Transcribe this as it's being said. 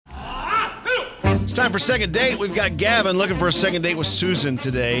It's time for second date. We've got Gavin looking for a second date with Susan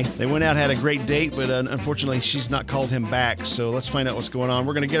today. They went out, had a great date, but unfortunately she's not called him back. So let's find out what's going on.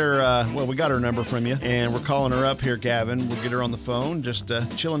 We're going to get her, we got her number from you, and we're calling her up here, Gavin. We'll get her on the phone. Just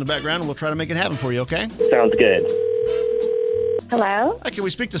chill in the background, and we'll try to make it happen for you, okay? Sounds good. Hello? Hi, can we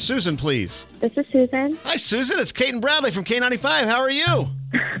speak to Susan, please? This is Susan. Hi, Susan. It's Cait and Bradley from K95. How are you?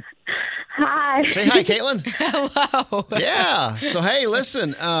 Hi. Say hi, Caitlin. Hello. Yeah. So, hey,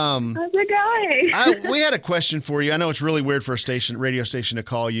 listen. How's it going? We had a question for you. I know it's really weird for a radio station to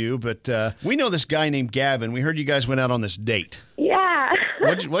call you, but we know this guy named Gavin. We heard you guys went out on this date. Yeah.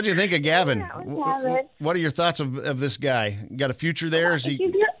 What'd you think of Gavin? Gavin. What are your thoughts of this guy? Got a future there? Is he...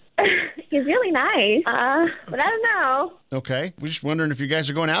 He's really nice. But I don't know. Okay. We're just wondering if you guys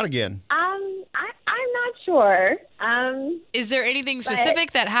are going out again. I'm not sure. Is there anything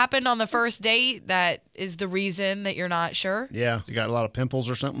specific that happened on the first date that is the reason that you're not sure? Yeah. You got a lot of pimples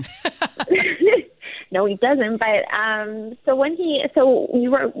or something? No, he doesn't. But so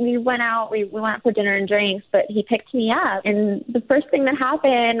we went out. We went out for dinner and drinks. But he picked me up, and the first thing that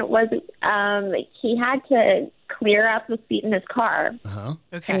happened was he had to clear up the seat in his car. Uh-huh.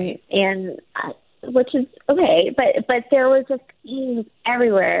 Okay. And which is okay, but there was just things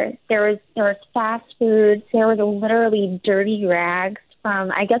everywhere. There was fast food. There was literally dirty rags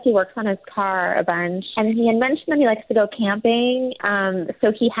from, I guess he works on his car a bunch. And he had mentioned that he likes to go camping.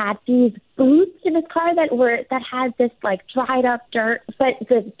 So he had these boots in his car that had this like dried up dirt, but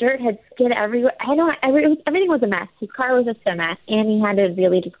the dirt had skid everywhere. Everything was a mess. His car was just a mess, and he had to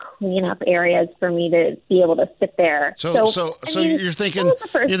really just clean up areas for me to be able to sit there. So you're thinking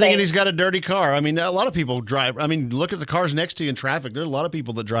he's got a dirty car. I mean, a lot of people drive. I mean, look at the cars next to you in traffic. There's a lot of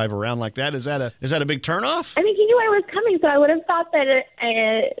people that drive around like that. Is that a big turnoff? I mean, he knew I was coming, so I would have thought that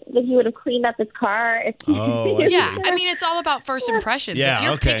he would have cleaned up his car. Yeah, I mean, it's all about first impressions. Yeah, if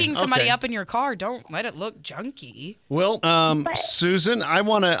you're okay, picking somebody okay. up in your car, don't let it look junky. Well, Susan, I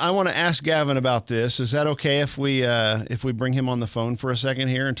want to ask Gavin about this. Is that okay if we bring him on the phone for a second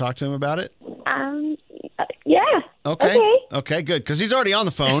here and talk to him about it? Yeah. Okay, good, because he's already on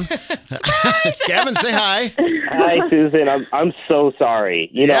the phone. Surprise! Gavin, say hi. Hi, Susan. I'm so sorry.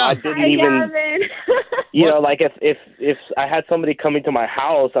 I didn't Hi, even. Gavin. Like if I had somebody coming to my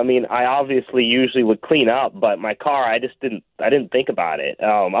house, I mean, I obviously usually would clean up, but my car, I didn't think about it.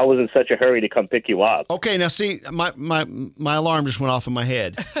 I was in such a hurry to come pick you up. Okay, now see, my alarm just went off in my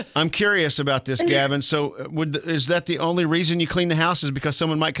head. I'm curious about this, Gavin. So, is that the only reason you clean the house? Is because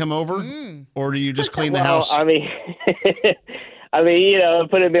someone might come over, or do you just clean the house? I mean,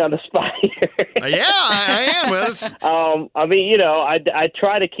 putting me on the spot here. Yeah, I am. I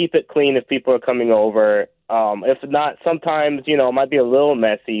try to keep it clean if people are coming over. If not, sometimes, it might be a little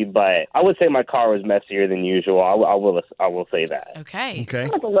messy, but I would say my car was messier than usual. I will say that. Okay.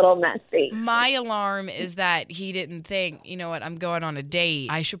 It was a little messy. My alarm is that he didn't think, you know what, I'm going on a date.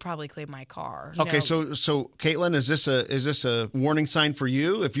 I should probably clean my car. Okay, so Caitlin, is this a warning sign for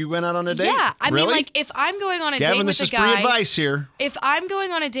you if you went out on a date? Yeah, I Really? mean, like, if I'm going on a Gavin, date with this a is guy, free advice here. if I'm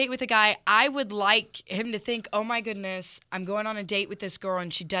going on a date with a guy, I would like him to think, oh my goodness, I'm going on a date with this girl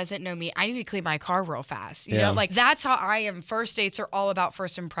and she doesn't know me. I need to clean my car real fast. You know, like that's how I am. First dates are all about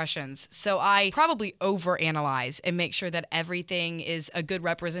first impressions. So I probably overanalyze and make sure that everything is a good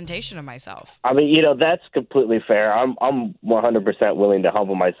representation of myself. I mean, that's completely fair. I'm 100% willing to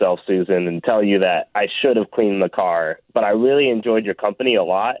humble myself, Susan, and tell you that I should have cleaned the car, but I really enjoyed your company a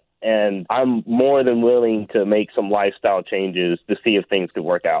lot. And I'm more than willing to make some lifestyle changes to see if things could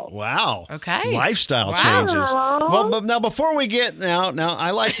work out. Wow. Okay. Lifestyle Wow. changes. Well, but now before we get now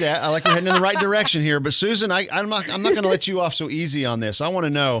I like that. I like we're heading in the right direction here. But Susan, I'm not going to let you off so easy on this. I want to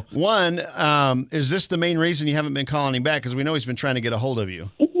know, one, is this the main reason you haven't been calling him back? Because we know he's been trying to get a hold of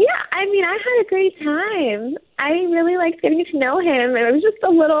you. Yeah, I mean, I had a great time. I really liked getting to know him. It was just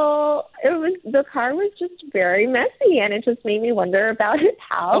the car was just very messy, and it just made me wonder about his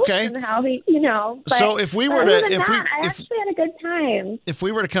house and how he, But so if we were I actually had a good time. If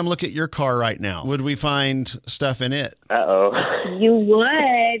we were to come look at your car right now, would we find stuff in it? Uh-oh. You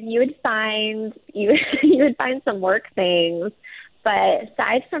would. You would find some work things. But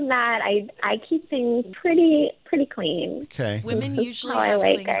aside from that, I keep things pretty clean. Okay. Women usually I have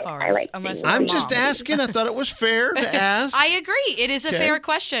like clean it. cars. I like unless things. they're I'm just mom. asking. I thought it was fair to ask. I agree. It is a fair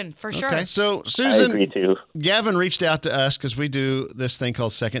question, for sure. Okay, so I Susan, agree too. Gavin reached out to us because we do this thing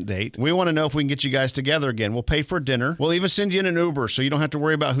called Second Date. We want to know if we can get you guys together again. We'll pay for dinner. We'll even send you in an Uber so you don't have to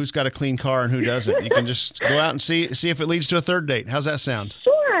worry about who's got a clean car and who doesn't. You can just go out and see if it leads to a third date. How's that sound?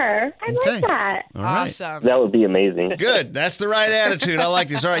 Sure. Sure. I like that. All right. Awesome. That would be amazing. Good. That's the right attitude. I like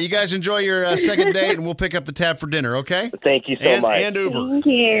this. All right, you guys enjoy your second date, and we'll pick up the tab for dinner, okay? Thank you so much. And Uber. Thank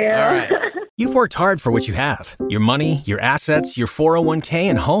you. All right. You've worked hard for what you have. Your money, your assets, your 401k,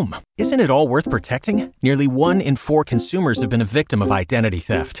 and home. Isn't it all worth protecting? Nearly 1 in 4 consumers have been a victim of identity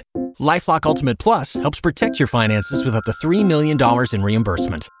theft. LifeLock Ultimate Plus helps protect your finances with up to $3 million in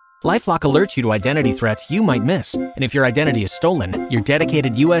reimbursement. LifeLock alerts you to identity threats you might miss. And if your identity is stolen, your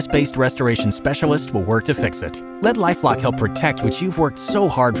dedicated U.S.-based restoration specialist will work to fix it. Let LifeLock help protect what you've worked so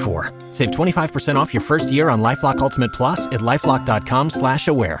hard for. Save 25% off your first year on LifeLock Ultimate Plus at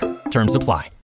LifeLock.com/aware. Terms apply.